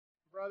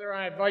Brother,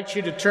 I invite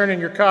you to turn in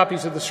your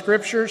copies of the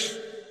Scriptures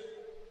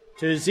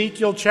to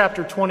Ezekiel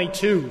chapter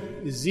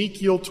 22.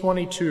 Ezekiel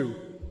 22.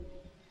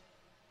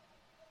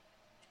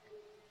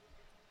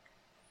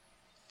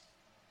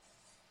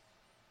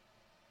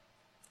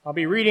 I'll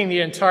be reading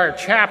the entire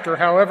chapter.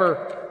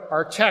 However,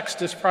 our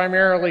text is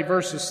primarily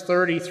verses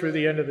 30 through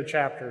the end of the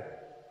chapter.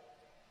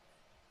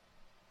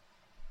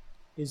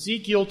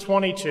 Ezekiel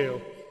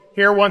 22.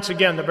 Hear once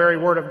again the very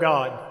word of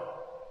God.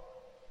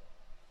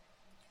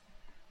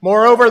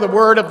 Moreover, the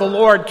word of the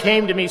Lord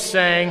came to me,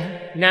 saying,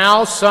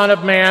 Now, son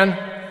of man,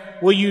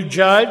 will you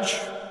judge?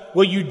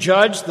 Will you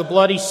judge the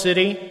bloody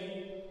city?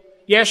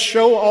 Yes,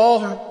 show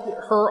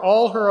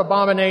all her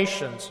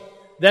abominations.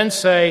 Then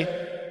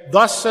say,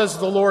 Thus says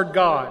the Lord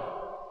God,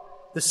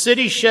 the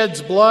city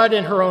sheds blood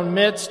in her own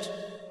midst,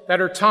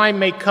 that her time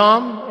may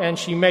come, and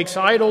she makes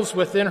idols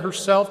within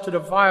herself to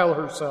defile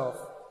herself.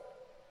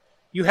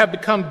 You have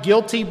become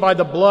guilty by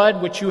the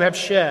blood which you have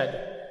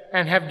shed,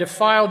 and have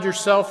defiled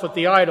yourself with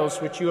the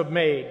idols which you have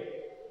made.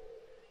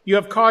 You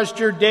have caused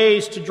your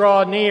days to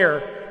draw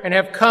near, and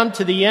have come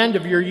to the end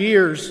of your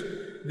years.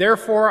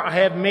 Therefore I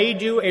have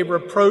made you a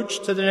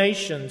reproach to the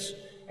nations,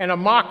 and a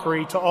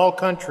mockery to all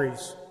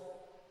countries.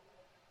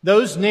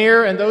 Those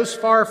near and those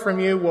far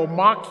from you will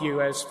mock you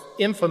as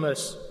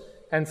infamous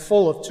and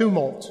full of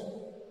tumult.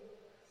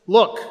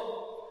 Look,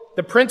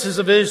 the princes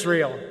of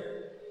Israel,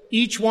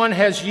 each one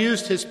has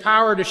used his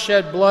power to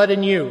shed blood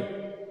in you.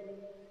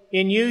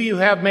 In you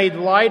have made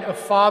light of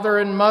father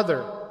and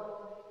mother.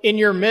 In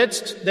your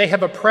midst they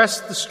have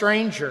oppressed the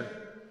stranger.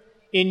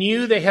 In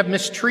you they have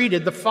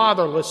mistreated the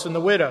fatherless and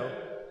the widow.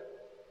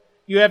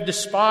 You have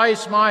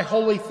despised my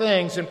holy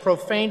things and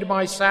profaned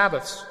my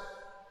Sabbaths.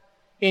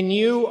 In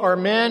you are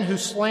men who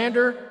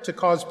slander to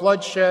cause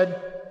bloodshed.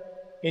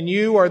 In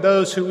you are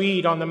those who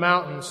eat on the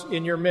mountains.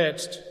 In your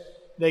midst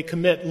they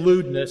commit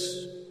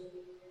lewdness.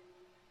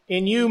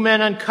 In you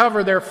men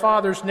uncover their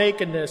father's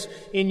nakedness.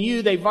 In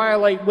you they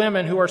violate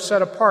women who are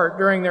set apart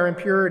during their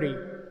impurity.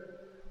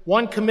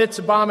 One commits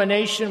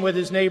abomination with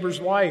his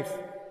neighbor's wife.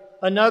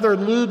 Another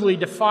lewdly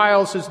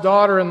defiles his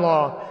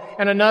daughter-in-law.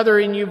 And another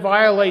in you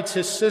violates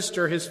his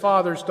sister, his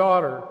father's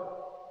daughter.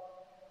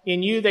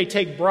 In you they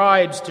take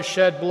bribes to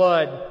shed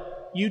blood.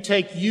 You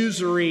take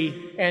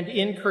usury and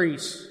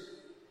increase.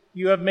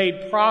 You have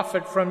made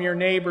profit from your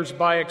neighbors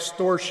by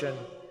extortion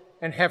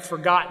and have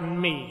forgotten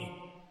me,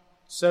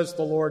 says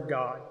the Lord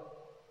God.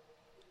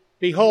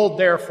 Behold,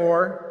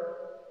 therefore,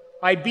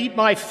 I beat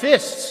my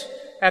fists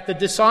at the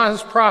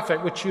dishonest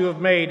profit which you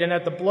have made, and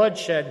at the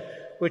bloodshed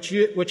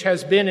which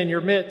has been in your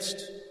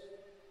midst.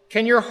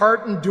 Can your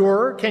heart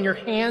endure? Can your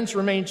hands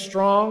remain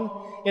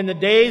strong in the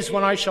days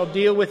when I shall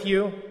deal with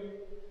you?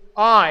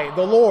 I,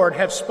 the Lord,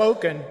 have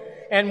spoken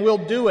and will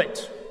do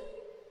it.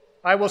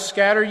 I will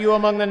scatter you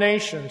among the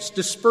nations,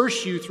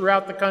 disperse you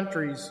throughout the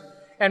countries,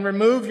 and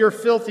remove your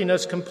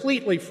filthiness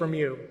completely from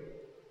you.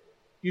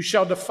 You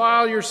shall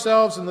defile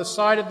yourselves in the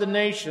sight of the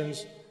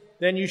nations,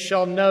 then you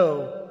shall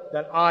know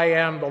that I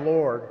am the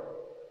Lord.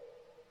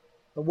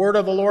 The word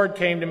of the Lord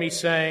came to me,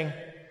 saying,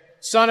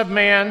 Son of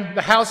man,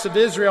 the house of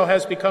Israel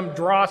has become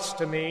dross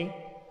to me.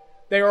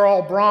 They are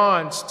all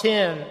bronze,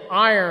 tin,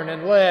 iron,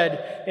 and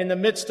lead in the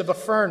midst of a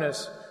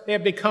furnace. They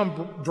have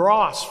become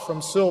dross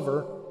from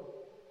silver.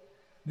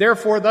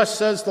 Therefore, thus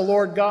says the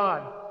Lord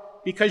God,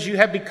 because you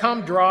have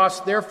become dross,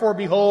 therefore,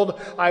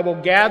 behold, I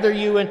will gather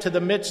you into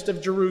the midst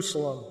of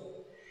Jerusalem.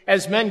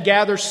 As men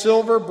gather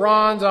silver,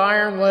 bronze,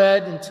 iron,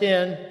 lead, and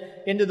tin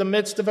into the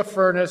midst of a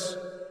furnace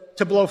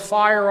to blow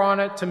fire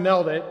on it, to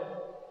melt it,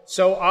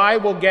 so I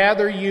will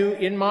gather you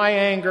in my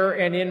anger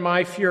and in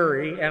my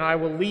fury, and I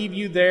will leave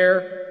you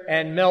there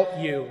and melt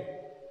you.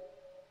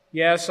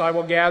 Yes, I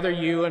will gather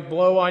you and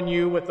blow on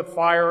you with the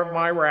fire of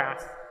my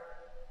wrath,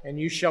 and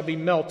you shall be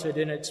melted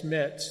in its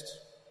midst.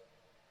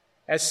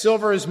 As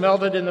silver is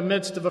melted in the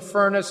midst of a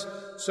furnace,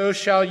 so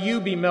shall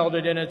you be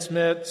melted in its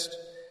midst.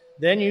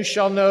 Then you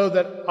shall know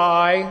that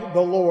I,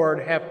 the Lord,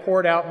 have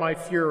poured out my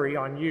fury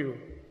on you.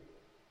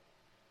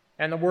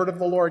 And the word of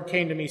the Lord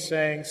came to me,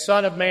 saying,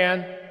 Son of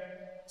man,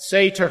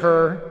 say to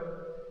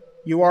her,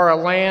 You are a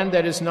land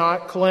that is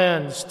not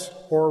cleansed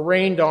or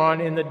rained on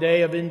in the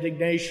day of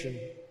indignation.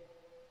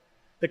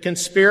 The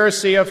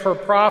conspiracy of her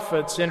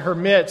prophets in her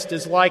midst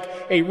is like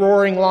a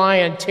roaring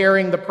lion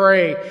tearing the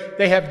prey.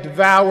 They have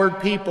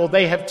devoured people.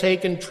 They have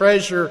taken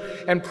treasure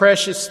and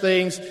precious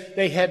things.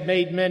 They have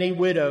made many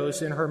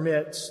widows in her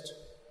midst.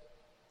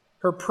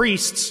 Her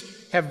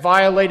priests have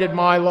violated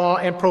my law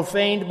and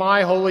profaned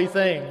my holy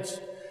things.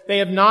 They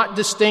have not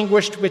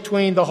distinguished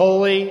between the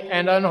holy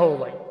and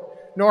unholy,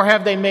 nor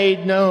have they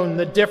made known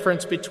the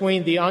difference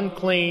between the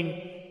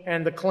unclean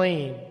and the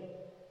clean.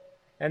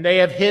 And they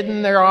have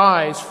hidden their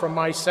eyes from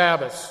my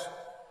Sabbaths,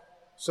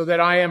 so that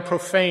I am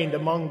profaned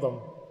among them.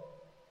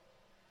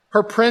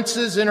 Her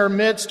princes in her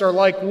midst are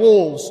like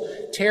wolves,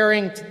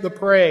 tearing the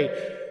prey,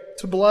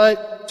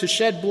 to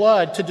shed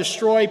blood, to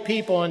destroy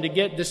people, and to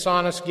get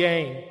dishonest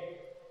gain.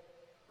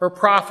 Her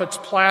prophets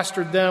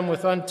plastered them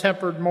with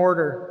untempered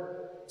mortar,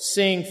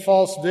 seeing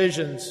false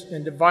visions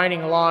and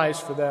divining lies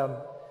for them,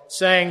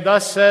 saying,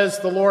 "Thus says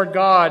the Lord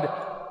God,"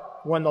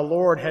 when the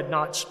Lord had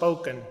not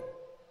spoken.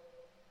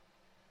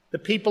 The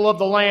people of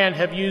the land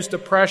have used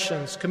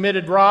oppressions,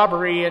 committed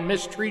robbery, and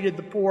mistreated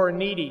the poor and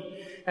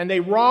needy, and they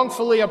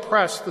wrongfully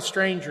oppressed the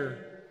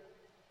stranger.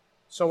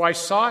 So I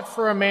sought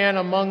for a man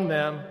among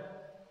them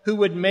who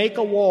would make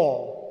a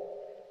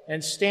wall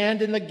and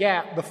stand in the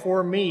gap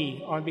before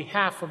me on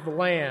behalf of the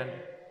land,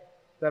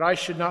 that I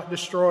should not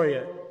destroy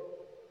it.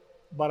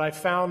 But I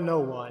found no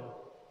one.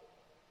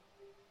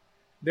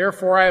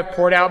 Therefore I have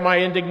poured out my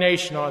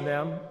indignation on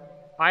them.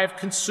 I have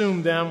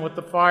consumed them with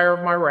the fire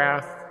of my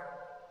wrath,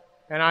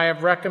 and I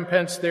have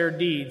recompensed their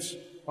deeds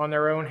on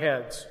their own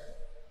heads,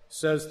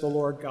 says the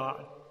Lord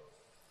God.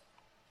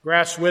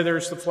 Grass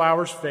withers, the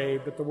flowers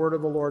fade, but the word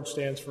of the Lord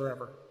stands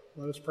forever.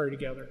 Let us pray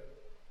together.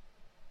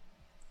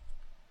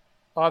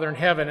 Father in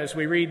heaven, as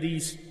we read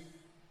these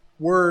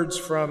words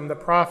from the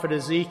prophet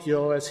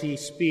Ezekiel as he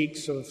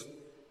speaks of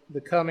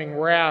the coming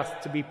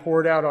wrath to be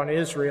poured out on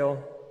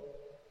Israel,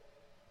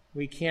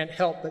 we can't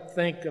help but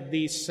think of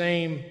these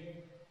same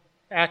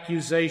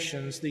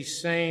accusations, these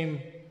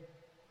same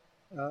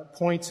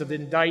points of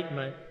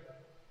indictment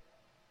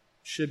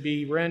should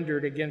be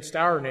rendered against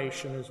our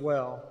nation as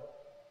well.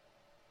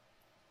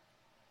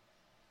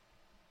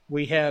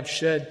 We have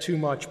shed too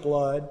much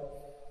blood.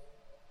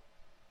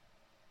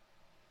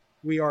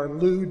 We are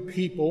lewd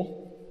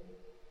people.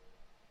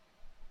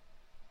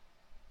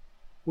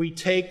 We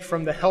take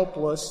from the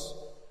helpless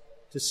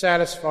to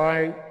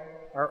satisfy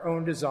our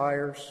own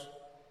desires.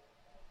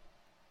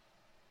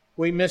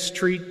 We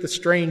mistreat the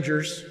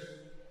strangers.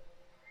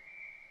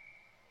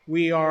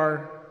 We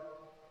are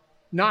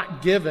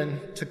not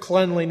given to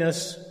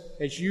cleanliness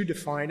as you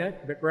define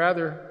it, but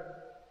rather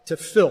to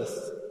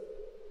filth.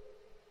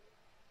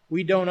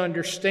 We don't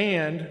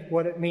understand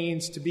what it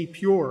means to be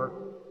pure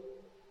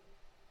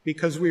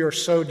because we are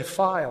so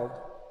defiled.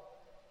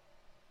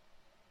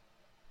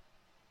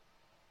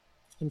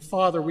 And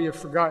Father, we have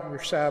forgotten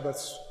your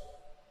Sabbaths.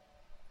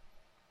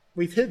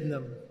 We've hidden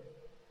them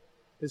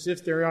as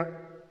if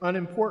they're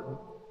unimportant.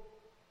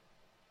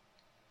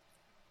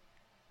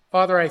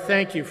 Father, I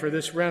thank you for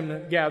this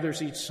remnant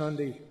gathers each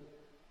Sunday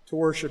to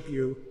worship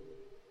you.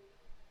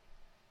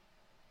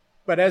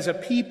 But as a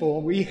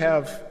people, we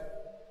have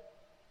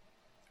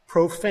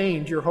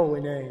profaned your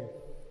holy name.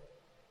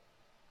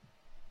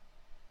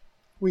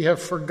 We have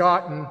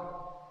forgotten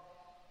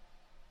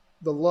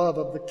the love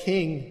of the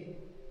King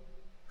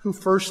who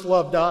first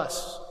loved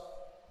us.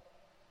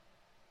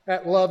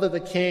 That love of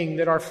the King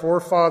that our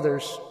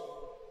forefathers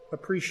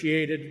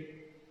appreciated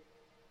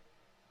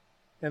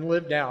and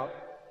lived out.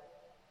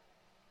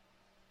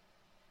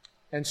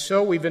 And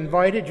so we've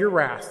invited your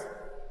wrath,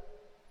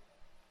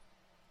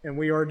 and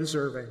we are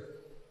deserving.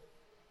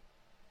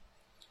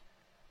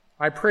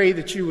 I pray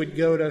that you would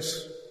goad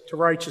us to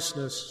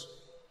righteousness,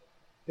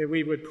 that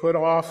we would put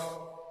off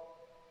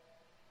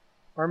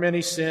our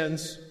many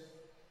sins,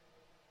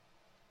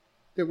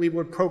 that we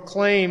would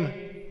proclaim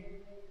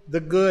the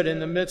good in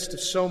the midst of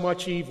so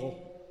much evil,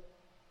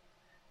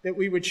 that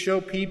we would show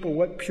people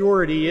what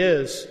purity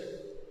is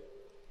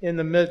in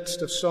the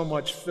midst of so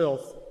much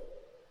filth,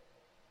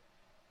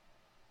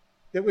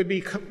 that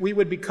we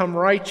would become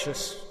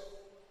righteous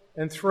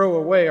and throw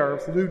away our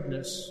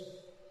lewdness,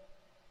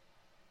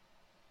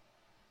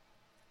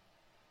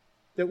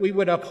 that we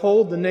would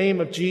uphold the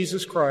name of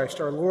Jesus Christ,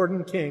 our Lord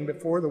and King,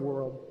 before the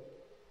world,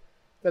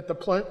 that the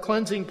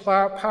cleansing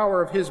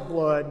power of his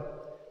blood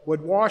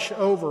would wash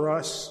over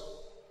us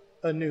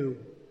anew.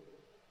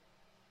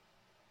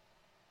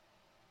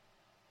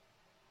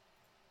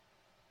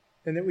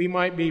 And that we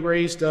might be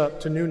raised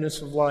up to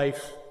newness of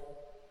life,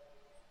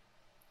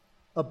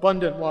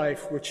 abundant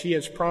life which he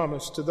has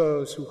promised to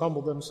those who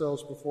humble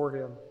themselves before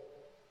him.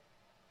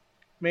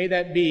 May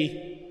that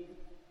be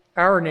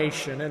our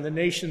nation and the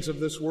nations of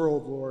this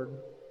world, Lord.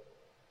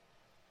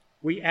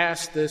 We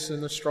ask this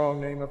in the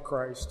strong name of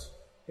Christ.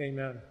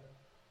 Amen.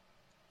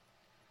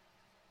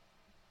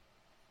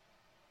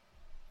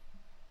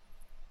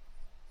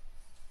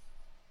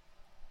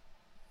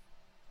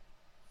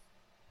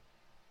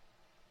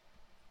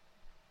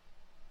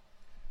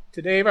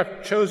 Today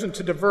I've chosen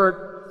to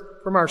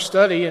divert from our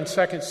study in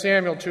 2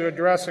 Samuel to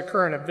address a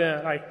current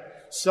event. I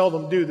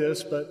seldom do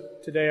this,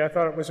 but today I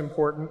thought it was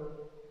important.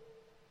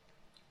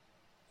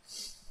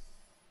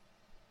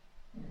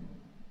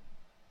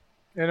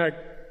 And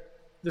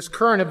this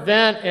current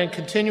event and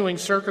continuing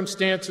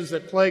circumstances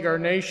that plague our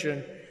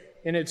nation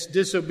in its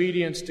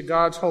disobedience to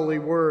God's holy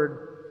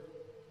word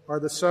are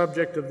the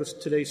subject of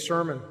today's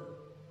sermon.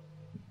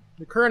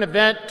 The current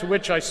event to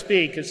which I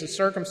speak is the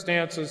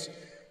circumstances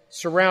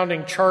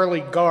surrounding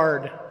Charlie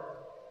Gard.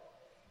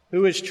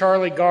 Who is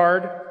Charlie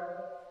Gard?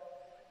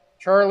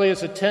 Charlie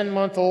is a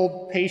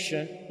 10-month-old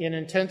patient in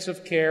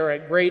intensive care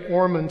at Great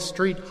Ormond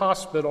Street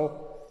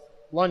Hospital,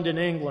 London,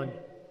 England.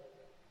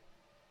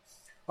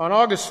 On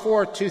August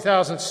 4th,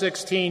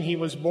 2016, he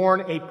was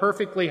born a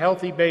perfectly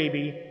healthy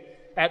baby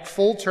at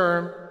full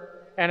term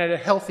and at a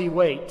healthy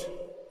weight.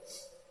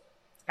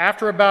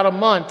 After about a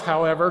month,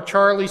 however,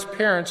 Charlie's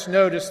parents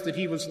noticed that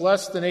he was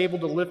less than able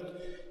to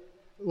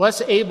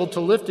less able to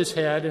lift his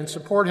head and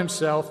support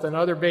himself than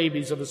other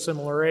babies of a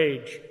similar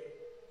age.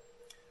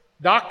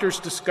 Doctors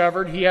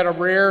discovered he had a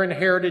rare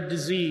inherited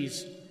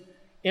disease,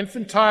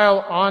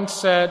 infantile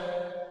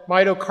onset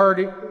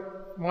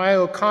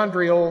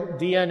mitochondrial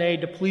DNA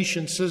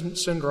depletion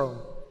syndrome.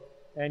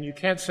 And you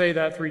can't say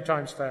that 3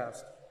 times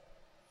fast.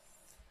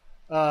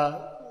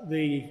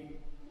 The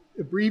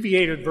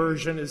abbreviated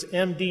version is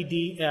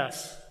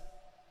MDDS.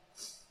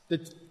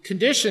 The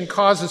condition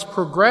causes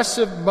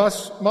progressive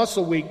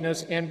muscle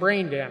weakness and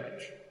brain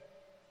damage.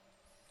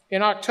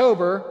 In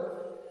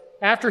October,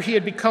 after he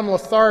had become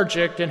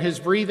lethargic and his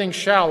breathing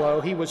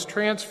shallow, he was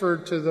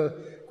transferred to the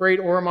Great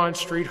Ormond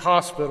Street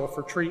Hospital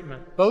for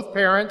treatment. Both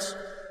parents,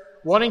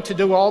 wanting to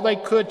do all they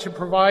could to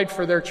provide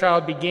for their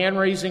child, began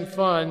raising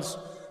funds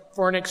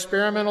for an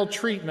experimental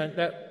treatment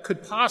that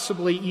could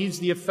possibly ease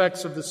the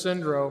effects of the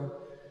syndrome,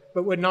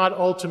 but would not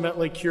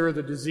ultimately cure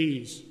the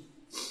disease.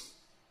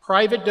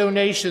 Private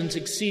donations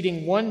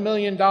exceeding $1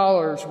 million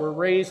were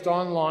raised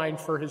online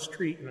for his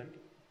treatment.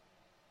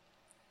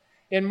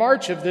 In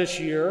March of this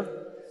year,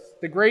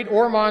 the Great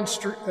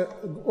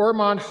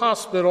Ormond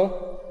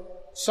Hospital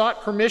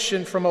sought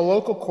permission from a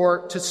local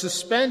court to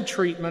suspend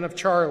treatment of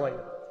Charlie,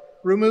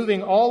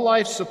 removing all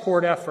life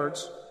support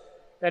efforts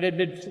that had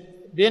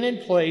been in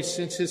place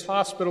since his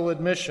hospital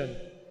admission,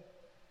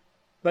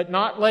 but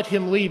not let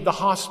him leave the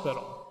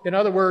hospital. In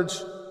other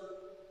words,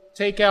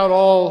 take out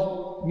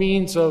all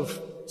means of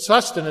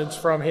sustenance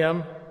from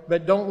him,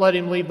 but don't let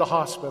him leave the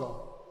hospital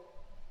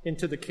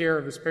into the care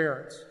of his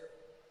parents.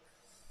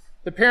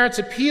 The parents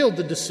appealed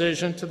the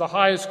decision to the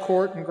highest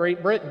court in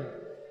Great Britain,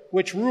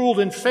 which ruled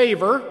in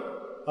favor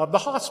of the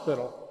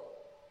hospital.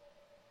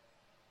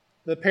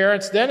 The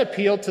parents then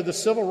appealed to the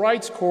Civil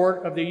Rights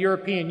Court of the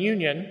European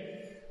Union,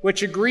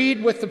 which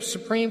agreed with the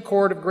Supreme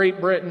Court of Great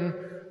Britain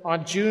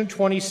on June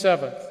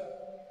 27th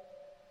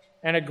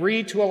and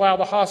agreed to allow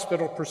the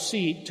hospital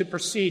to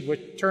proceed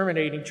with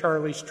terminating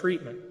Charlie's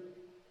treatment.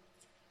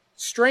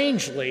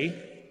 Strangely,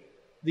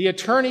 the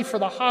attorney for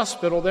the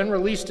hospital then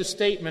released a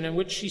statement in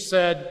which she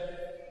said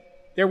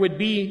there would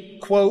be,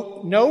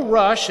 quote, no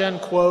rush, end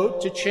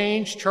quote, to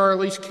change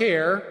Charlie's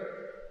care,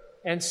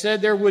 and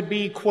said there would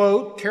be,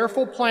 quote,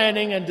 careful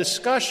planning and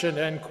discussion,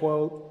 end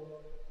quote,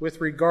 with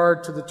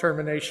regard to the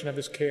termination of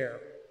his care.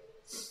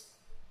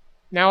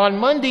 Now, on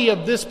Monday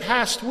of this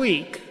past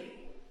week,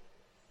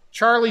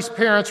 Charlie's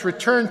parents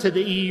returned to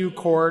the EU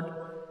court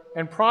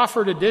and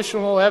proffered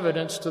additional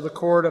evidence to the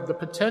court of the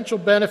potential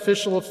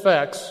beneficial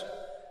effects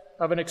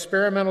of an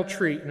experimental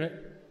treatment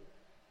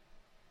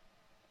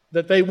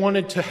that they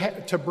wanted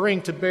to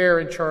bring to bear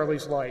in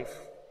Charlie's life.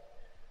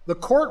 The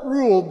court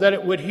ruled that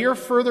it would hear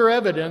further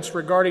evidence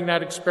regarding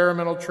that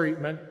experimental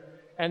treatment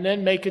and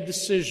then make a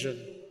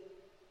decision.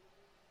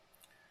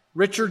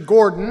 Richard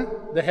Gordon,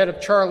 the head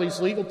of Charlie's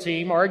legal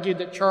team, argued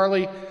that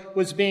Charlie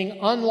was being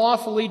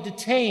unlawfully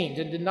detained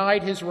and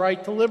denied his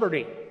right to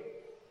liberty.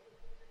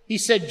 He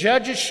said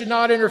judges should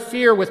not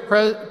interfere with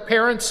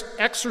parents'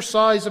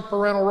 exercise of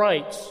parental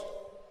rights.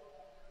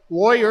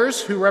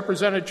 Lawyers who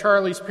represented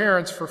Charlie's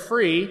parents for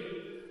free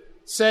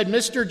said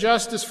Mr.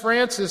 Justice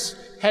Francis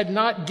had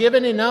not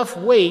given enough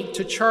weight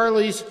to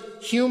Charlie's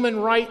human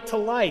right to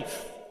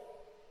life.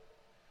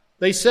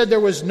 They said there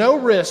was no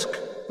risk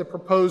the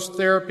proposed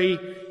therapy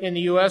in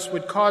the U.S.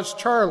 would cause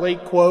Charlie,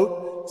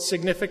 quote,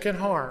 significant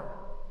harm.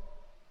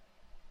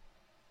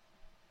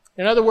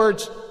 In other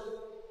words,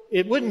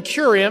 it wouldn't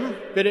cure him,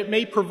 but it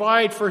may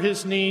provide for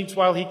his needs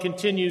while he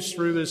continues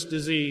through this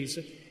disease.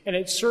 And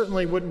it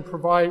certainly wouldn't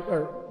provide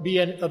or be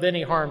of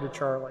any harm to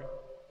Charlie.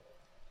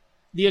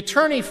 The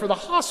attorney for the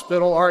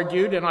hospital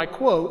argued, and I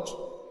quote,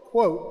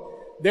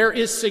 there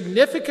is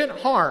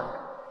significant harm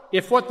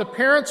if what the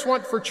parents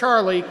want for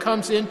Charlie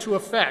comes into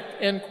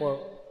effect, end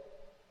quote.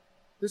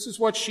 This is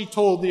what she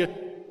told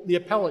the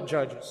appellate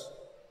judges.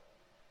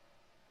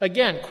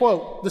 Again,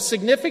 quote, the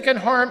significant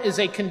harm is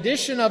a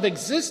condition of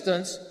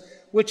existence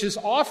which is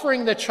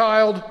offering the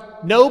child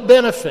no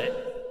benefit,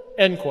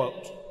 end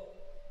quote.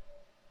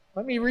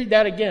 Let me read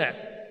that again.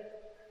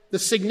 The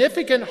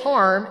significant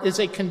harm is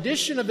a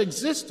condition of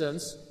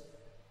existence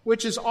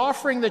which is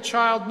offering the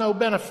child no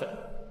benefit,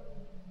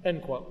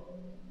 end quote.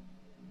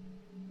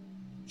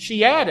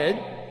 She added,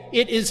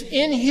 it is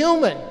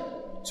inhuman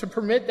to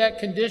permit that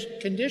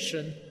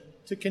condition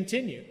to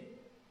continue.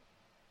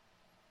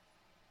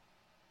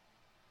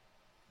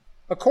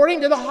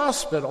 According to the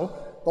hospital,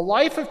 the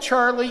life of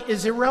Charlie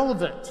is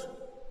irrelevant.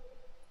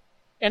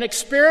 An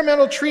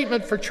experimental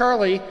treatment for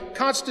Charlie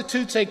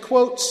constitutes a,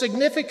 quote,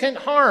 significant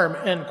harm,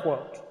 end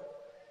quote,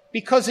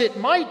 because it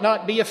might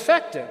not be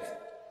effective,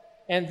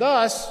 and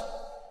thus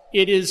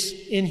it is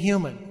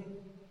inhuman.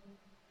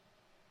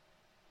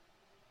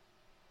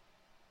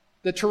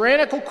 The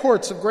tyrannical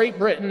courts of Great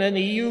Britain and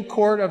the EU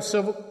Court of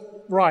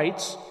Civil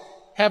Rights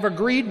have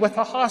agreed with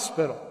the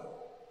hospital.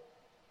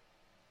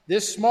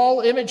 This small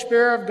image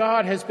bearer of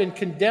God has been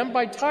condemned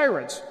by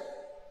tyrants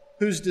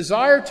whose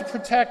desire to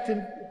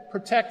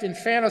protect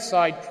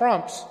infanticide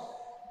trumps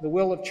the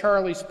will of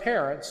Charlie's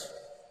parents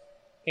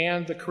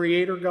and the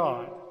Creator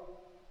God.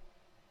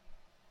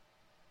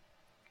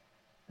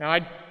 Now,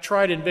 I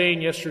tried in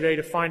vain yesterday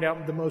to find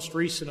out the most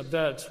recent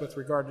events with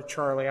regard to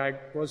Charlie. I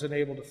wasn't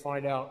able to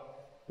find out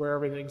where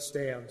everything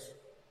stands.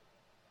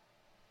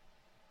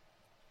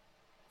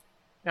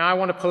 Now, I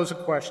want to pose a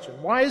question.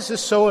 Why is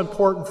this so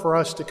important for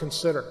us to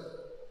consider?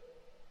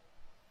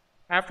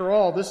 After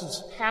all, this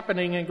is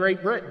happening in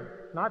Great Britain,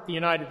 not the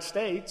United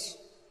States.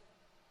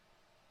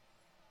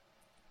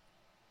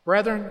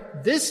 Brethren,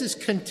 this is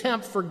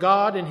contempt for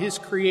God and His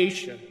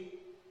creation.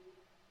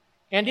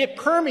 And it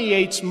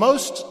permeates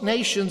most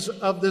nations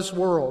of this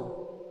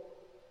world,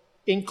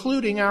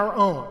 including our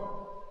own.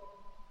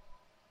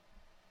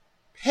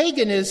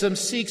 Paganism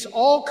seeks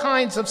all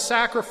kinds of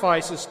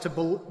sacrifices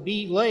to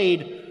be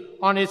laid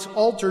on its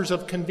altars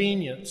of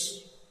convenience.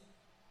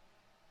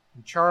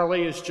 And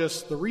Charlie is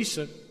just the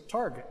recent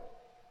target.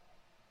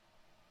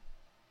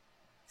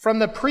 From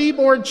the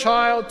preborn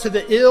child to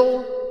the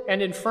ill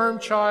and infirm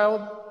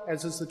child,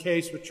 as is the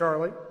case with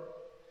Charlie,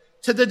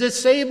 to the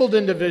disabled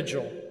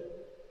individual,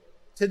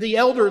 to the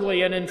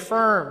elderly and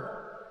infirm,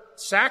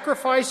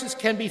 sacrifices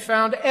can be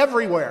found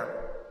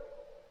everywhere.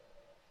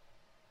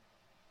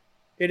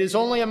 It is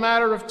only a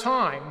matter of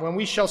time when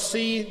we shall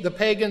see the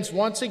pagans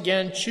once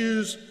again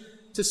choose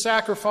to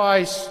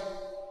sacrifice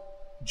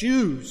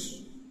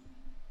Jews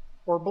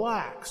or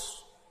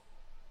blacks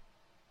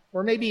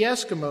or maybe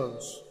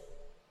Eskimos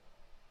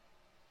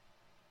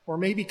or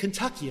maybe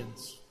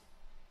Kentuckians.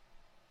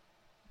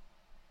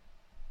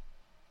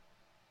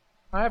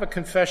 I have a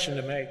confession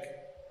to make.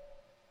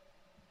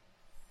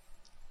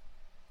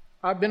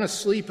 I've been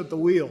asleep at the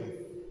wheel.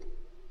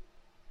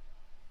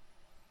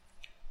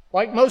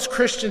 Like most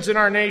Christians in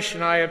our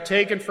nation, I have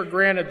taken for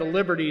granted the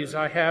liberties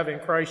I have in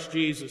Christ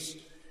Jesus,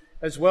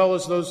 as well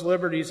as those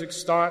liberties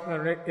extant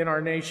in our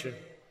nation.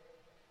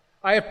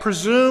 I have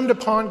presumed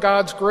upon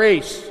God's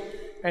grace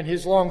and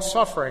His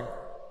long-suffering.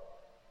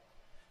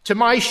 To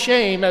my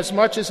shame, as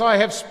much as I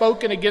have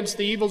spoken against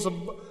the evils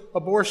of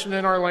abortion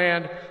in our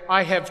land,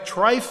 I have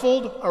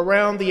trifled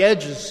around the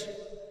edges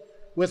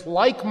with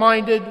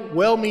like-minded,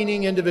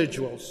 well-meaning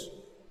individuals.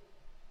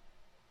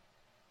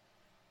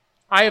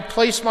 I have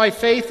placed my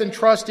faith and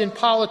trust in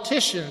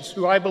politicians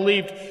who I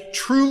believed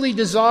truly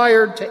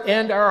desired to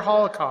end our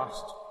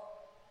Holocaust,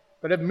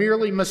 but have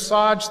merely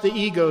massaged the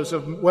egos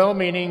of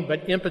well-meaning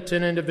but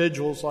impotent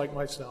individuals like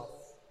myself.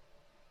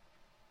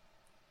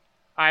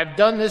 I have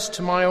done this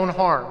to my own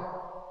harm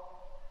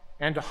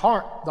and to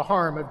the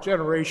harm of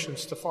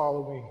generations to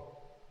follow me.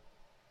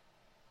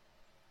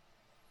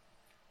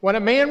 When a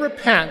man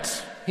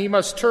repents, he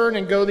must turn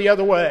and go the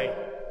other way.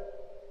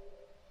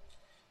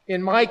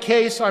 In my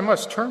case, I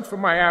must turn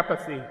from my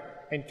apathy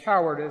and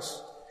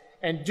cowardice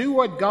and do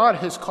what God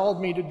has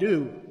called me to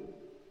do.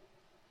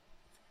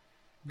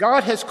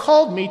 God has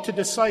called me to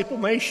disciple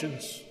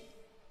nations.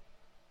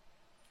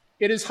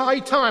 It is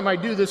high time I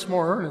do this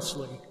more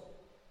earnestly.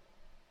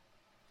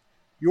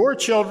 Your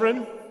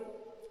children,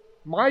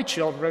 my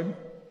children,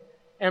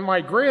 and my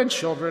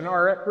grandchildren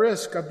are at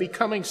risk of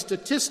becoming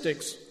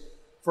statistics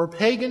for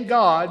pagan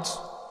gods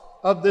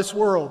of this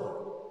world.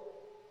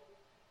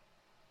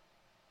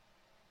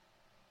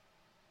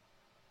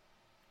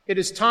 It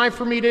is time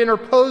for me to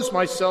interpose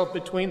myself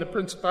between the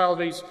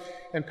principalities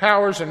and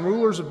powers and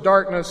rulers of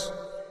darkness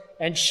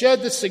and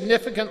shed the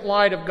significant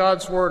light of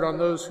God's word on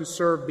those who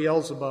serve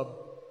Beelzebub.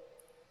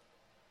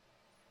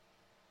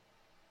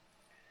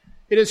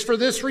 It is for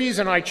this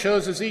reason I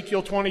chose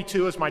Ezekiel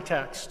 22 as my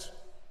text.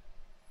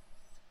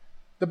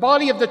 The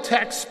body of the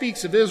text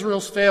speaks of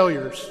Israel's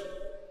failures.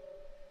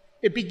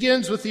 It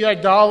begins with the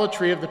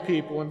idolatry of the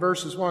people in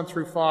verses 1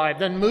 through 5,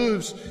 then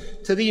moves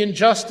to the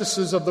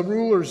injustices of the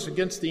rulers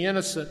against the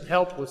innocent and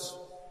helpless,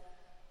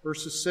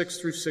 verses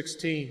 6 through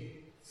 16.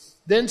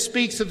 Then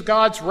speaks of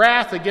God's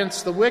wrath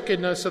against the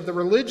wickedness of the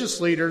religious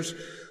leaders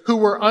who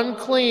were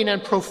unclean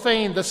and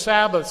profaned the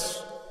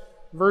Sabbaths,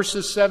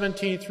 verses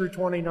 17 through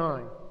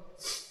 29.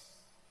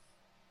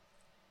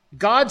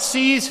 God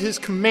sees His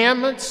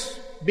commandments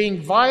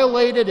being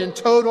violated in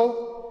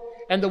total,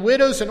 and the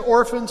widows and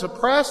orphans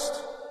oppressed,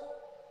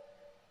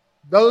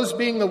 those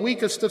being the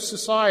weakest of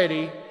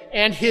society,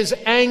 and His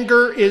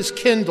anger is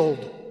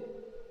kindled.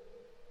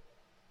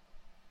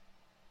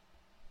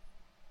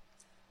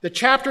 The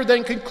chapter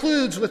then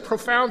concludes with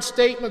profound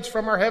statements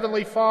from our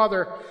Heavenly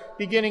Father,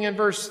 beginning in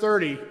verse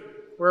 30,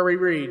 where we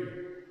read,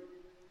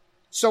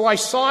 "So I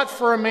sought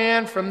for a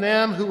man from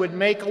them who would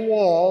make a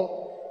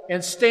wall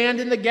and stand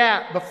in the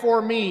gap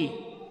before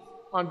me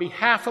on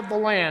behalf of the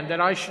land,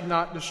 that I should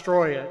not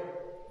destroy it.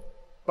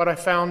 But I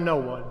found no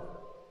one."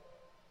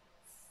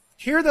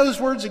 Hear those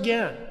words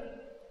again.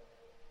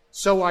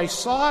 So I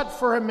sought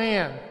for a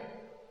man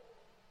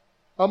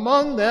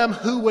among them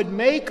who would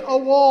make a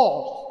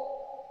wall.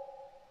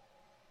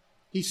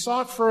 He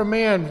sought for a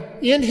man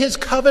in his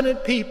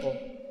covenant people,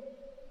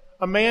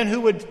 a man who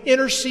would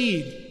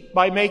intercede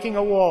by making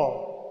a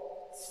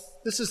wall.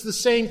 This is the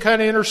same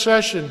kind of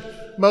intercession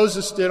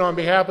Moses did on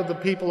behalf of the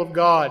people of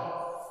God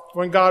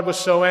when God was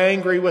so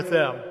angry with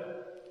them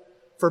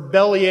for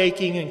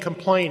bellyaching and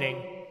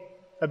complaining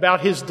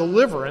about His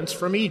deliverance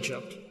from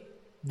Egypt.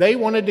 They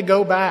wanted to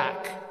go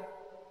back.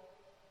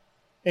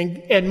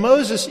 And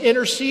Moses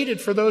interceded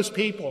for those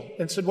people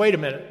and said, wait a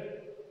minute.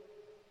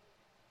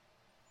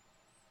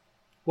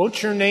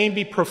 Won't your name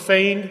be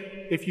profaned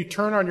if you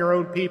turn on your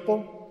own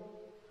people?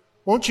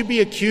 Won't you be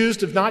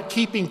accused of not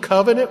keeping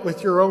covenant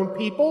with your own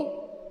people?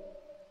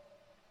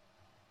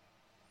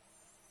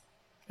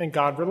 And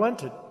God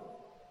relented.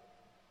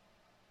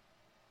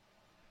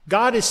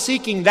 God is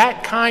seeking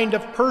that kind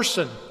of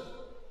person.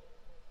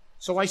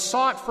 So I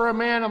sought for a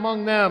man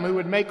among them who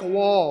would make a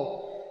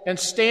wall and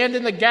stand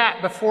in the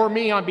gap before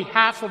me on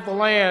behalf of the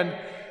land,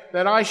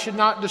 that I should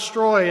not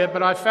destroy it,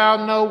 but I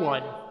found no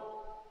one.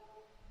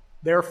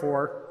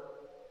 Therefore,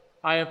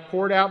 I have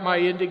poured out my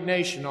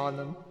indignation on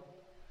them.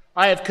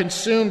 I have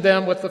consumed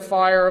them with the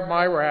fire of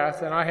my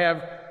wrath, and I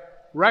have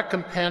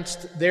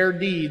recompensed their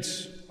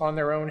deeds on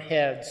their own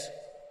heads,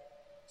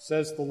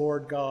 says the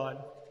Lord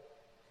God.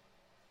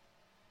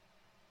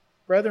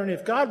 Brethren,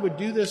 if God would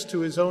do this to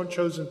his own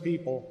chosen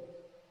people,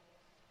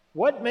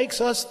 what makes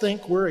us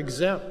think we're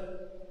exempt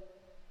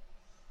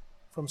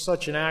from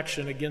such an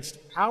action against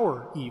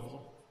our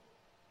evil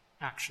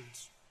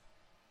actions?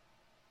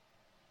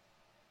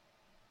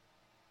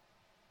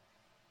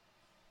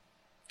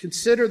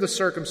 Consider the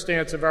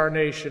circumstance of our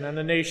nation and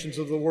the nations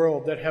of the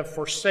world that have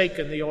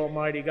forsaken the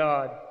Almighty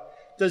God.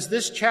 Does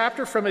this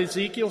chapter from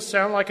Ezekiel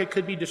sound like it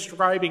could be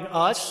describing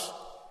us,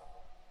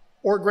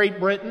 or Great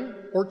Britain,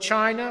 or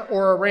China,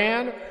 or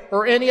Iran,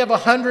 or any of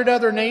 100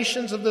 other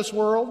nations of this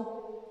world?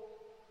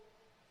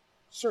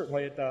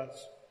 Certainly it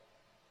does.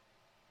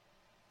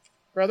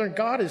 Brethren,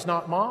 God is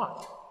not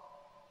mocked.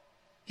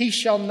 He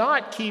shall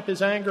not keep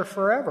his anger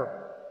forever.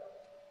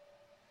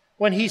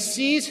 When he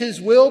sees his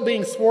will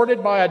being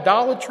thwarted by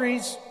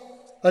idolatries,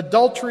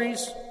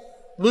 adulteries,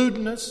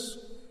 lewdness,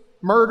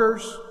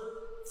 murders,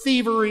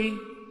 thievery,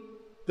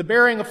 the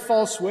bearing of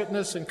false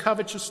witness, and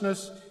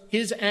covetousness,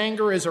 his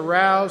anger is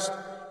aroused,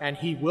 and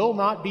he will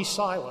not be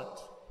silent.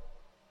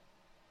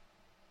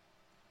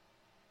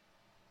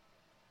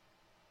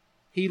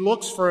 He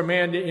looks for a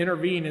man to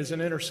intervene as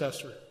an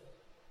intercessor.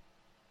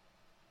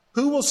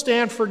 Who will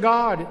stand for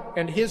God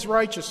and his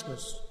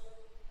righteousness?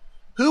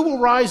 Who will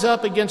rise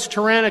up against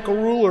tyrannical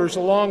rulers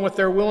along with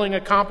their willing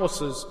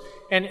accomplices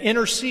and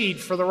intercede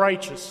for the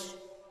righteous?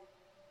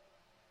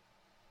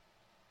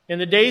 In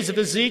the days of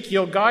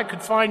Ezekiel, God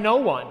could find no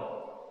one.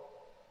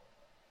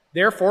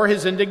 Therefore,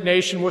 his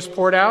indignation was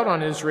poured out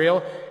on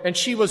Israel, and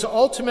she was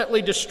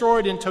ultimately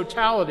destroyed in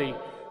totality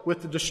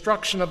with the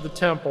destruction of the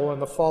temple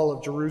and the fall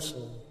of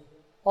Jerusalem.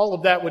 All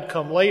of that would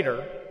come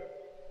later,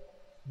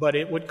 but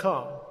it would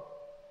come.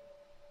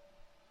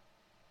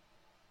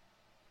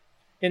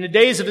 In the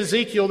days of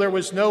Ezekiel, there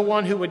was no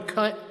one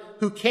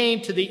who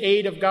came to the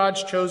aid of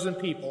God's chosen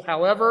people.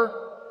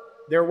 However,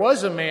 there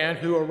was a man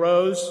who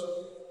arose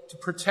to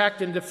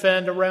protect and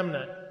defend a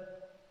remnant.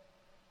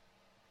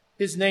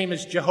 His name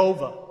is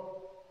Jehovah,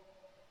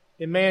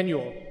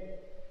 Emmanuel,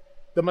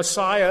 the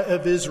Messiah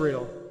of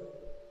Israel.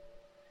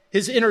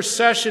 His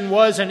intercession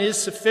was and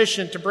is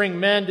sufficient to bring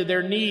men to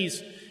their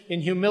knees in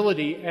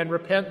humility and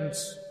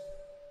repentance.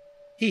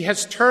 He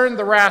has turned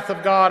the wrath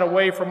of God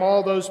away from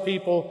all those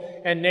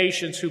people and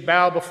nations who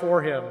bow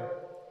before him.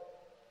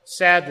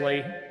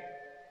 Sadly,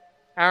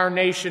 our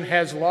nation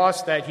has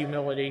lost that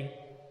humility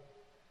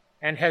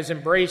and has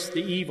embraced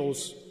the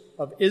evils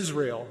of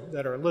Israel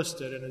that are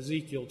listed in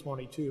Ezekiel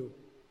 22.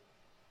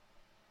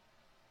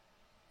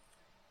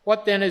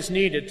 What then is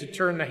needed to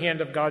turn the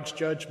hand of God's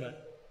judgment?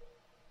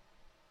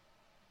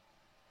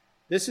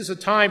 This is a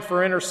time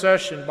for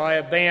intercession by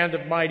a band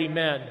of mighty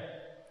men.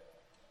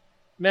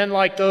 Men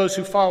like those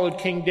who followed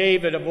King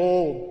David of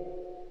old.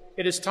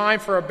 It is time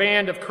for a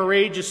band of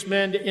courageous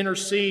men to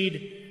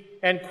intercede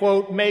and,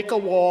 quote, make a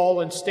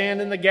wall and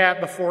stand in the gap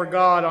before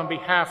God on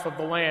behalf of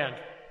the land,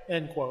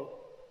 end quote.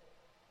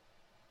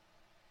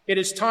 It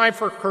is time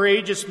for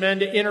courageous men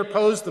to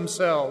interpose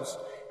themselves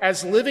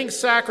as living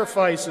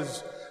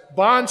sacrifices,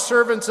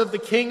 bondservants of the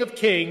King of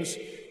Kings,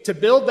 to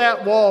build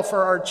that wall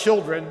for our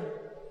children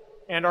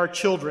and our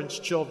children's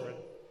children.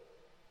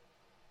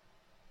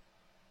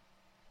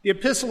 The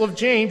Epistle of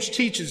James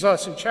teaches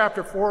us in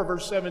chapter 4,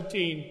 verse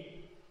 17,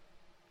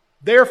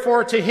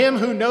 therefore, to him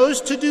who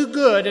knows to do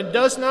good and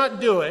does not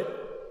do it,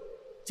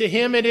 to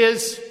him it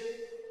is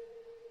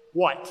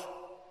what?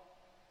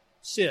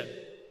 Sin.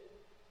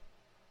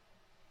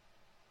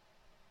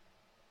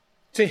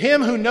 To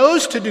him who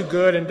knows to do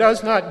good and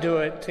does not do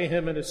it, to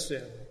him it is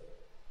sin.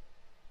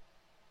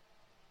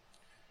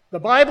 The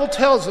Bible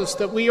tells us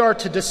that we are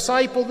to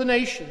disciple the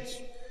nations.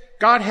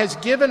 God has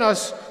given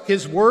us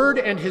his word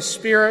and his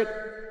spirit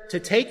to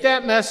take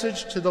that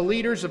message to the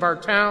leaders of our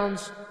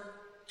towns,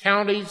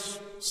 counties,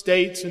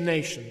 states, and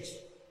nations.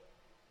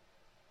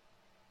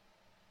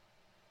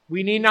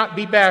 We need not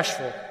be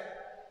bashful.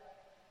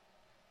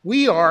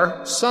 We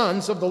are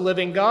sons of the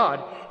living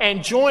God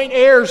and joint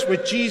heirs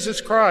with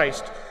Jesus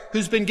Christ,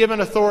 who's been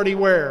given authority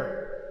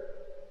where?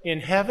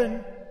 In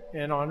heaven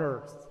and on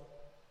earth.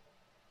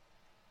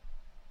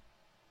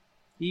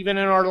 Even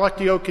in our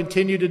Lectio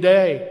Continue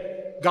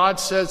today, God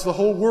says the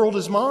whole world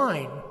is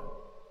mine.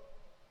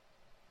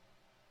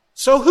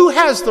 So who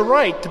has the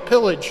right to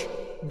pillage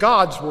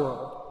God's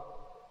world,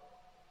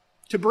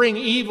 to bring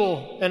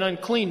evil and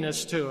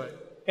uncleanness to it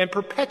and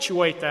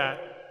perpetuate that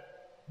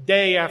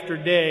day after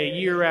day,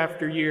 year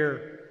after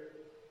year,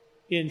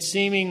 with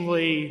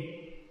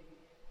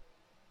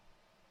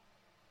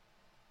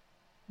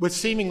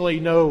seemingly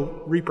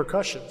no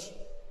repercussions.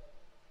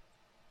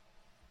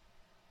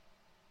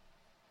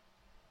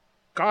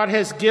 God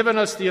has given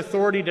us the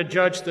authority to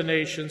judge the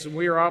nations, and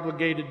we are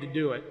obligated to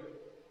do it.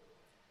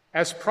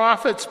 As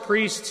prophets,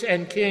 priests,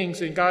 and kings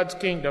in God's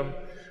kingdom,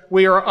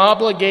 we are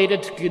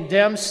obligated to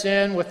condemn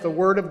sin with the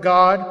word of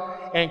God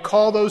and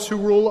call those who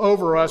rule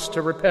over us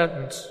to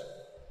repentance.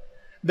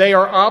 They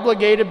are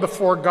obligated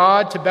before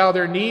God to bow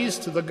their knees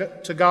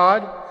to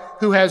God,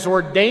 who has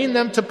ordained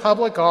them to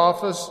public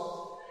office,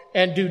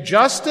 and do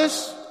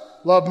justice,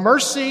 love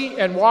mercy,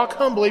 and walk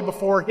humbly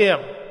before Him.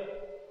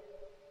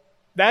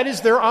 That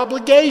is their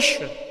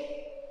obligation.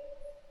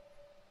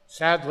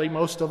 Sadly,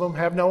 most of them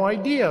have no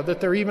idea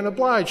that they're even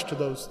obliged to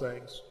those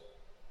things.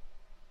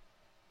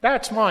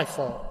 That's my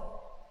fault.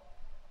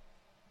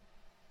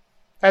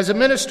 As a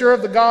minister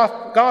of the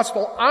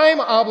gospel, I'm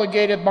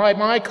obligated by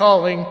my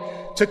calling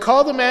to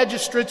call the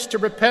magistrates to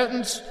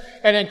repentance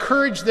and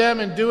encourage them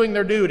in doing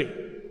their duty.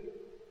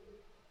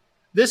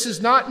 This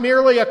is not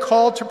merely a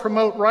call to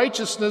promote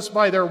righteousness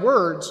by their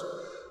words,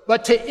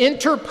 but to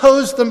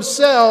interpose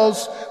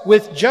themselves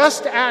with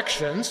just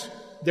actions,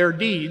 their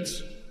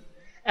deeds,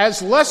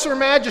 as lesser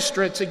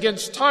magistrates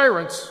against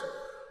tyrants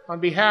on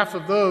behalf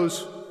of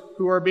those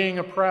who are being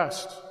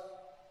oppressed.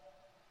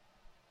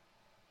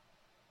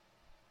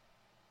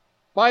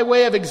 By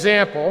way of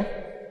example,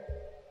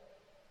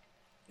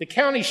 the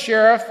county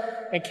sheriff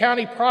and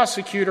county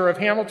prosecutor of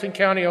Hamilton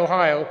County,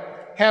 Ohio,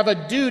 have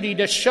a duty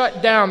to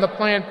shut down the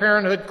Planned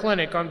Parenthood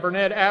clinic on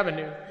Burnett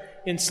Avenue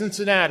in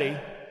Cincinnati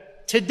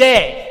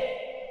today.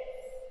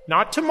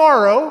 Not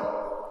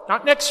tomorrow,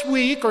 not next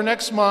week or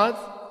next month,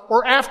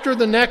 or after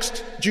the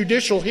next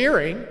judicial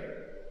hearing,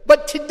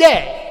 but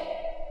today.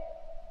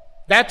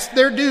 That's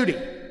their duty.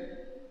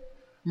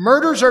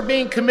 Murders are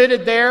being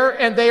committed there,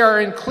 and they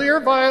are in clear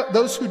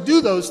those who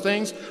do those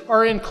things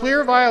are in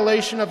clear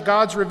violation of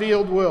God's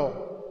revealed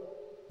will.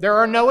 There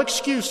are no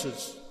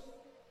excuses.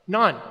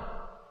 None.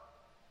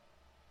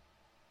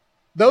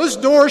 Those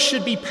doors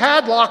should be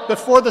padlocked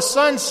before the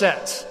sun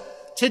sets.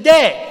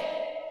 Today.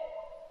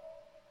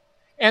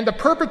 And the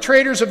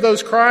perpetrators of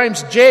those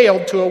crimes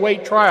jailed to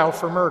await trial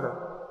for murder.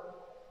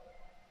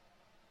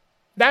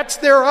 That's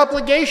their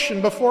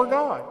obligation before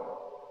God.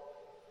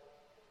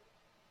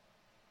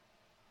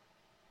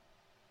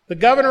 The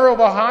governor of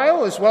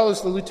Ohio, as well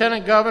as the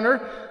lieutenant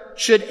governor,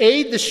 should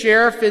aid the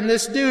sheriff in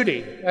this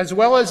duty, as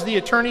well as the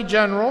attorney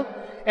general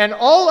and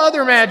all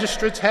other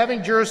magistrates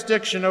having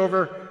jurisdiction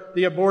over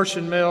the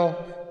abortion mill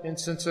in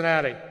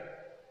Cincinnati.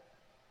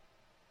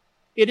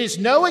 It is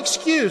no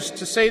excuse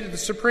to say that the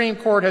Supreme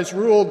Court has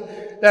ruled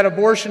that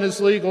abortion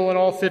is legal in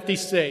all 50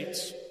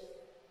 states.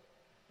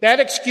 That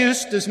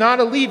excuse does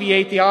not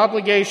alleviate the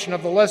obligation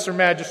of the lesser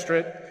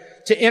magistrate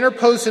to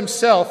interpose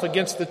himself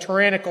against the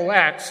tyrannical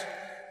acts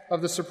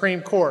of the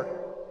Supreme Court.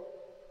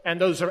 And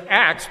those are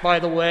acts, by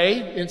the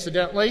way,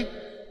 incidentally,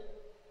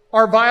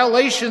 are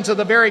violations of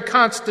the very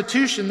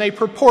Constitution they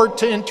purport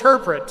to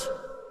interpret.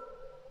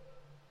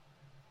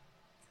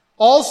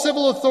 All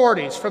civil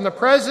authorities, from the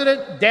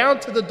president down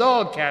to the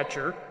dog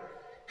catcher,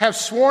 have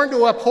sworn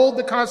to uphold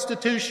the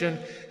Constitution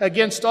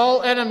against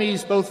all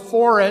enemies, both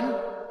foreign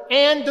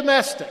and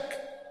domestic.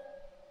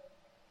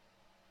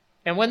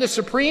 And when the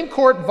Supreme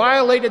Court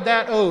violated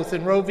that oath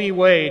in Roe v.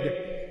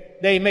 Wade,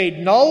 they made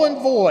null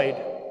and void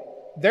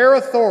their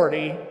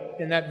authority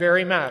in that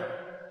very matter.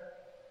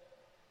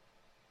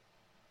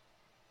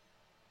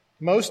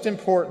 Most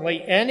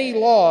importantly, any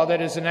law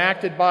that is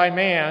enacted by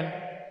man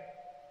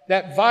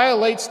that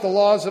violates the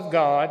laws of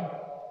God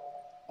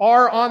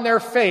are on their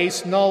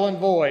face null and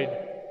void,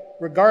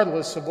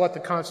 regardless of what the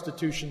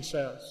Constitution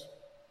says.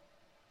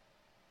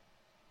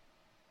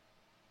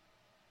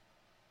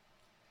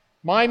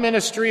 My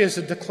ministry is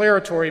a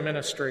declaratory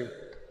ministry.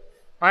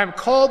 I am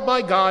called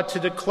by God to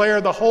declare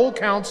the whole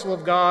counsel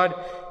of God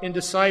in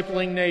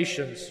discipling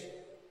nations.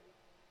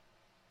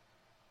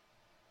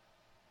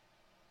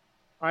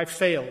 I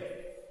failed.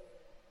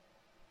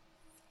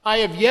 I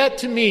have yet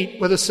to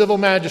meet with a civil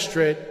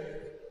magistrate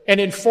and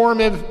inform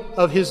him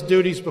of his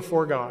duties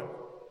before God.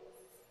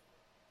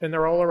 And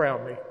they're all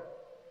around me.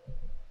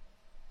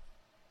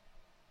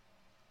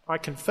 I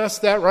confess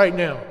that right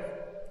now,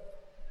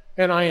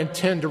 and I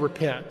intend to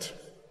repent.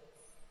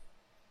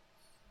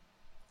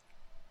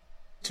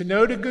 To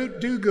know to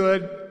do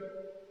good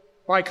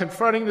by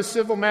confronting the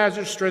civil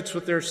magistrates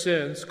with their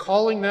sins,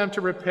 calling them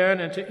to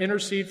repent and to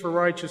intercede for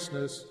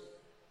righteousness,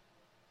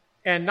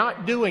 and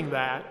not doing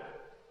that,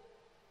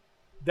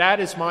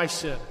 that is my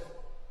sin.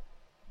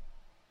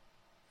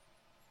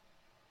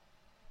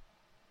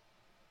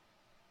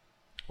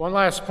 One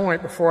last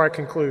point before I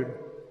conclude.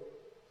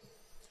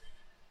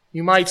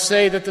 You might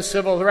say that the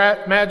civil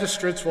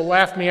magistrates will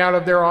laugh me out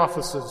of their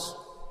offices.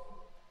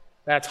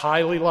 That's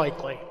highly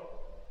likely.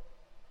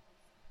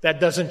 That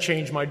doesn't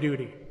change my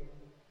duty.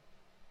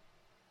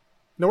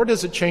 nor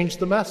does it change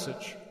the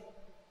message.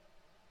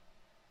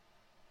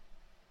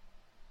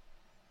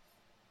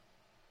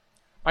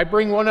 I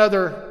bring one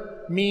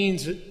other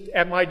means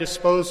at my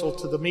disposal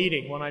to the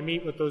meeting when I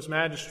meet with those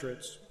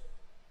magistrates.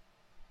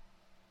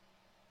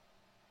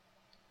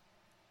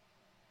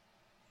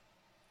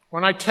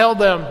 When I tell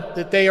them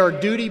that they are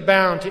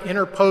duty-bound to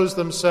interpose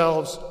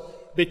themselves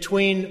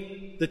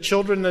between the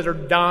children that are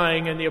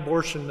dying in the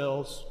abortion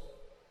mills,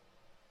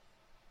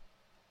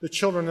 the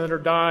children that are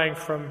dying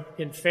from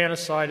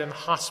infanticide in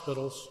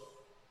hospitals,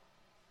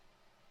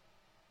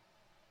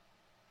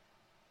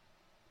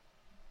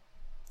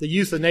 the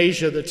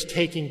euthanasia that's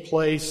taking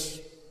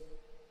place,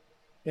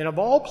 and of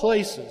all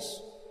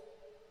places,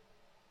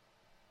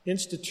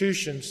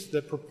 institutions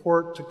that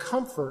purport to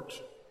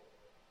comfort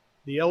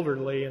the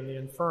elderly and the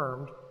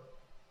infirmed.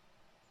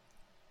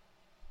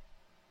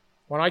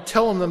 When I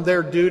tell them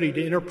their duty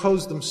to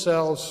interpose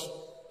themselves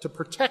to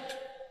protect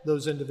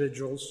those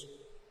individuals,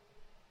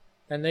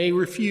 and they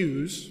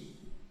refuse,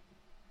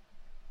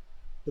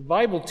 the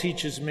Bible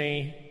teaches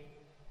me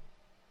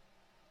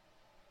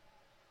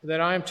that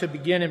I am to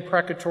begin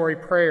imprecatory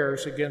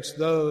prayers against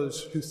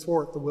those who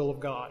thwart the will of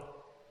God.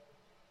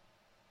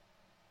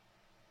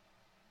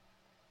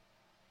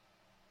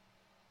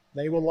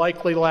 They will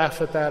likely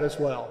laugh at that as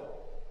well.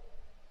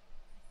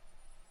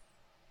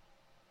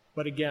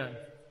 But again,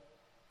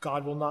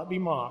 God will not be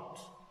mocked.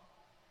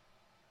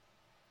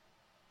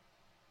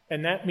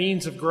 And that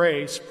means of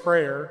grace,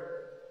 prayer,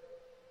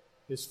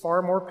 is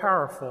far more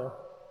powerful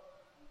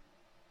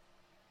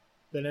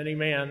than any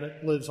man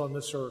that lives on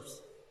this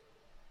earth.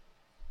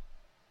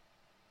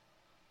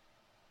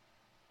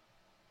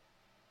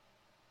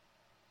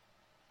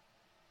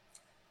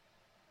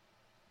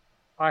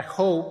 I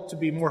hope to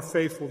be more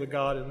faithful to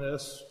God in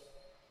this,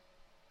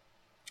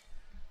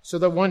 so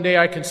that one day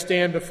I can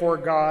stand before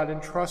God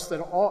and trust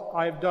that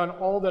I've done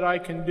all that I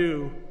can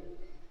do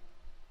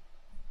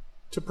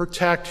to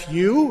protect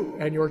you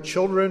and your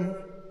children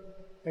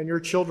and your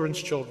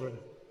children's children,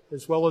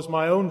 as well as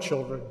my own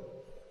children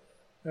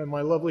and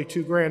my lovely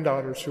 2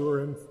 granddaughters who are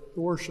in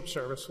the worship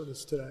service with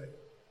us today.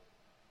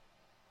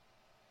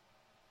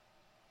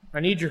 I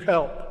need your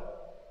help.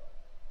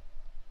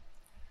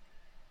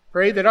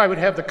 Pray that I would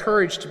have the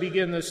courage to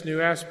begin this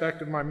new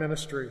aspect of my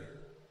ministry.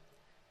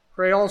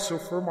 Pray also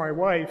for my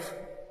wife,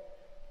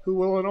 who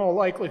will in all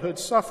likelihood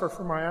suffer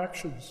for my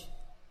actions.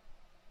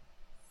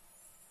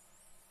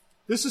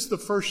 This is the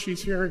first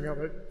she's hearing of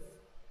it.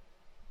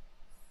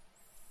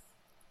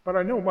 But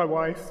I know my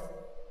wife.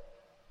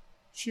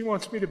 She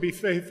wants me to be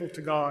faithful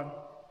to God,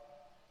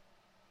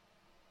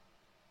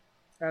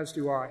 as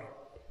do I.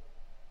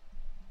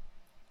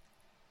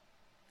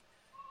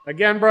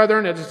 Again,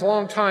 brethren, it is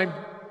long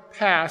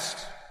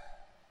past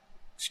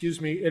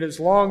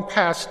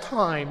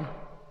time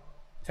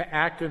to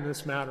act in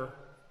this matter.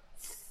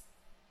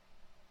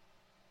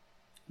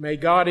 May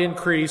God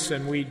increase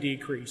and we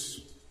decrease.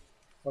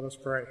 Let us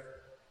pray.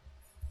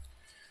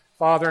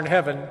 Father in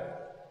heaven,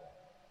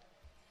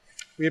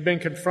 we have been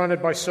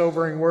confronted by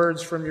sobering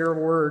words from your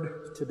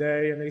word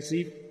today in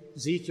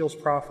Ezekiel's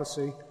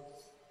prophecy.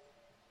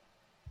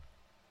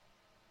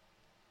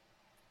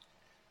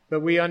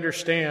 But we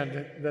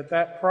understand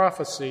that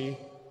prophecy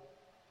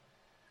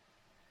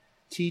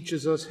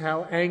teaches us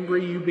how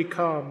angry you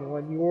become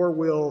when your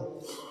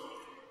will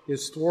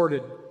is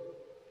thwarted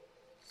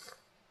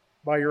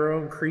by your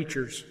own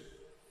creatures.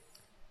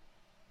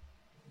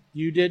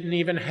 You didn't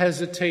even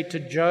hesitate to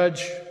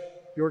judge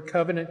your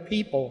covenant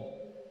people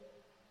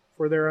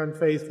for their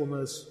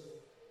unfaithfulness.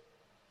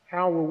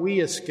 How will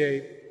we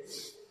escape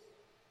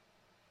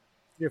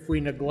if we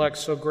neglect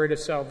so great a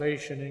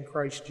salvation in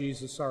Christ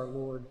Jesus our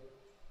Lord?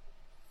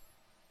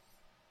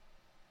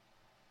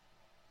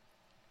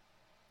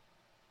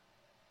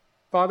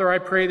 Father, I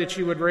pray that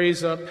you would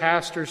raise up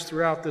pastors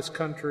throughout this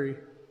country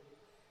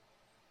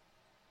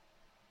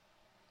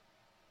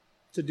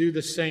to do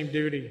the same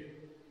duty.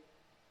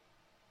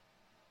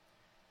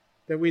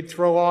 That we'd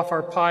throw off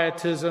our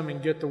pietism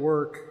and get to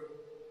work.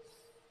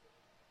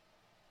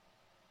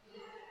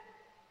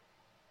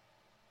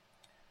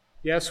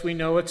 Yes, we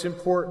know it's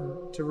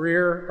important to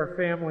rear our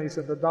families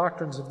in the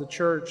doctrines of the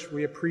church.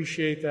 We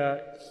appreciate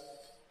that.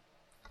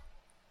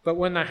 But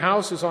when the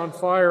house is on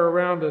fire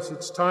around us,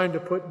 it's time to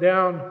put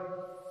down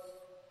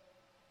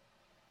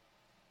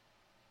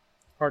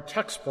our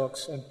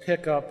textbooks and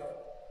pick up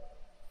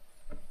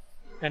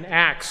an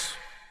axe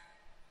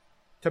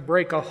to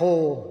break a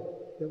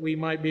hole that we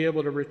might be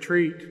able to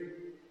retreat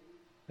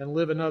and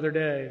live another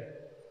day.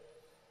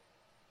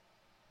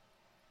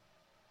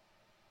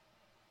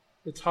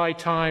 It's high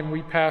time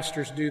we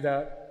pastors do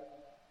that.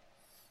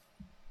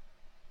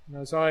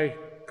 And as I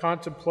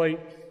contemplate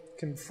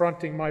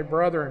confronting my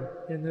brethren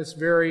in this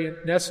very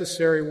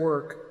necessary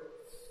work,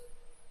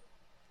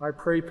 I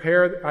pray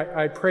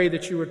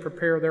that you would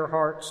prepare their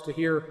hearts to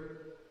hear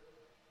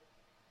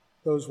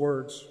those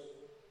words.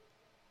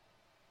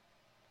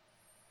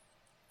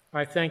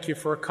 I thank you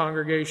for a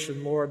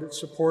congregation, Lord, that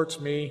supports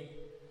me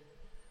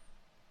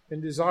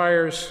and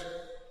desires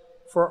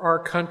for our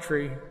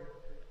country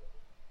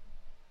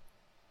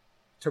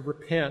to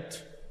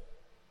repent,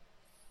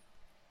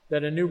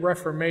 that a new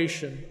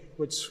reformation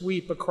would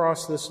sweep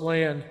across this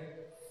land.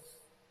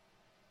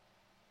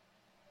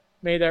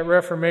 May that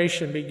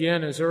reformation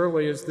begin as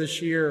early as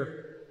this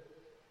year,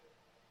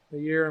 the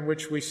year in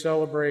which we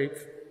celebrate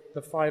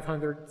the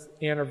 500th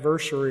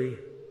anniversary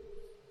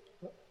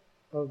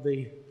of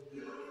the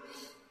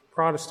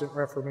Protestant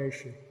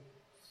Reformation.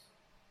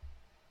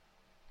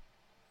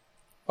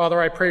 Father,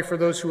 I pray for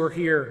those who are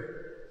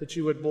here, that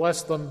you would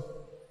bless them,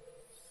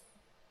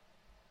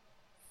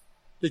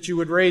 that you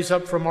would raise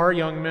up from our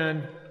young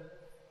men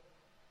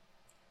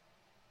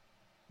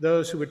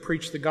those who would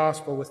preach the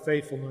gospel with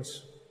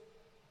faithfulness,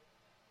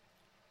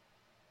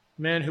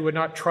 men who would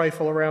not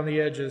trifle around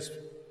the edges,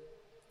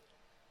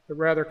 but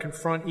rather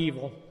confront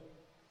evil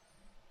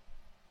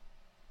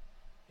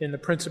in the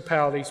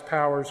principalities,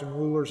 powers, and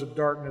rulers of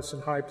darkness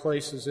in high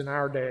places in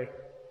our day.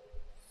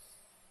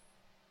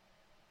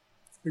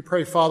 We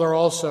pray, Father,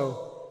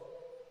 also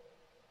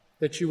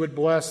that you would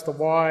bless the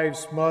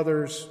wives,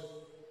 mothers,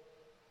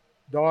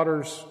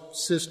 daughters,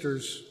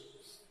 sisters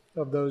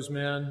of those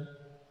men,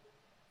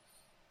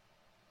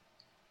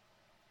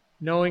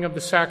 knowing of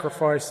the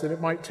sacrifice that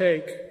it might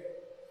take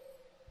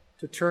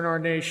to turn our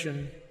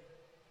nation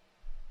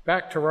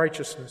back to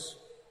righteousness.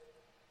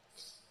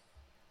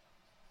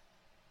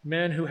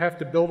 Men who have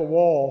to build a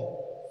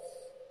wall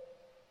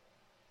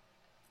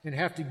and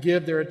have to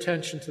give their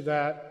attention to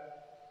that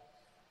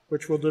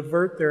which will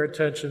divert their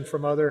attention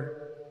from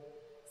other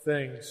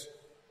things.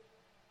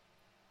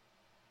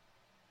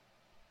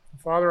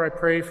 Father, I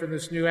pray for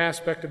this new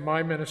aspect of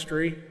my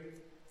ministry.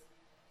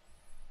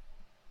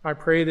 I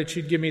pray that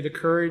you'd give me the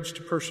courage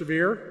to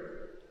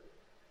persevere,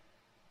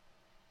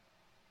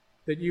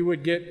 that you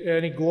would get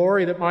any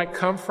glory that might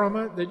come from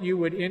it, that you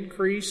would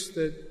increase,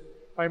 that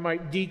I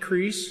might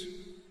decrease.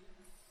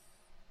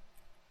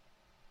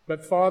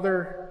 But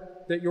Father,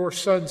 that your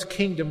Son's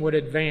kingdom would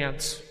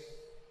advance.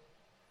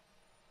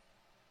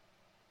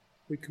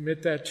 We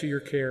commit that to your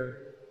care.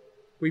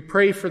 We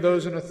pray for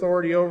those in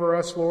authority over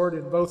us, Lord,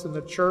 in both in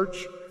the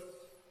church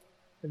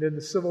and in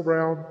the civil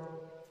realm.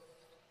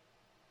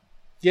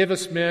 Give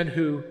us men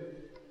who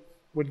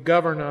would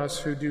govern us,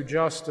 who do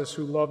justice,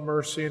 who love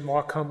mercy, and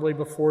walk humbly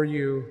before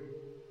you.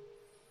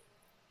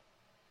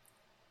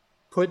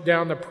 Put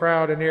down the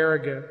proud and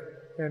arrogant,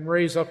 and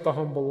raise up the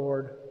humble,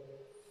 Lord.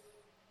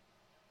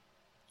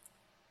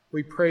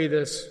 We pray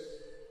this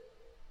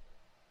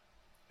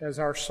as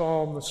our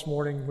psalm this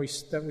morning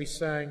that we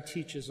sang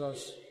teaches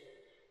us,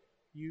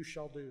 you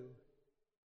shall do.